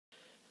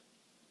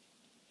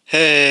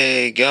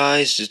Hey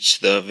guys, it's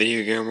the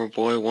Video Gamer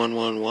Boy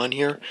 111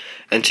 here,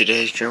 and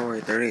today's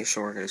January 30th,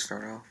 so we're going to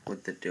start off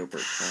with the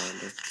Dilbert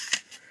calendar.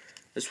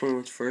 This one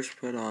was first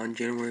put on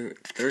January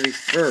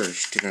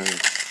 31st,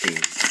 2015.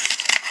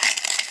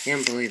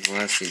 Can't believe the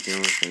last day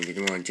January's going to be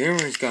tomorrow.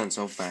 January's gone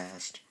so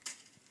fast.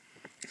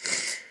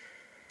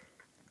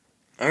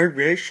 Our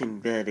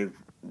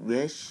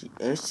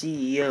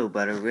CEO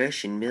bought a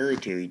Russian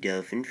military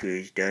dolphin for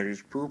his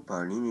daughter's pool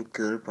party and a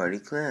killer party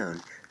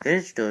clown.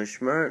 Then stole a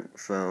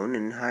smartphone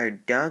and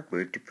hired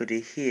Dogbert to put a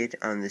hit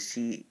on the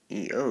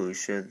CEO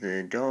so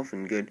the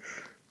dolphin could,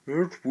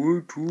 "That's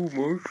way too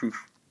much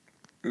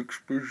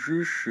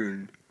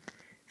exposition."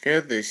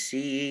 Fill the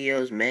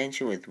CEO's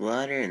mansion with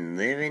water and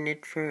live in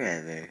it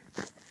forever.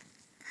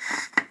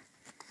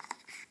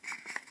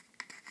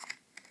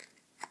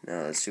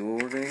 Now let's see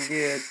what we're gonna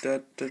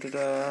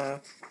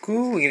get.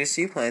 Cool, we get a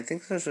seaplane. I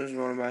think this was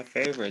one of my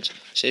favorites.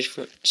 Stay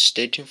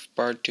tuned for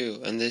part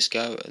 2. And this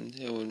guy, and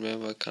it would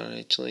remember kind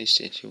of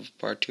stay tuned for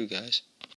part 2, guys.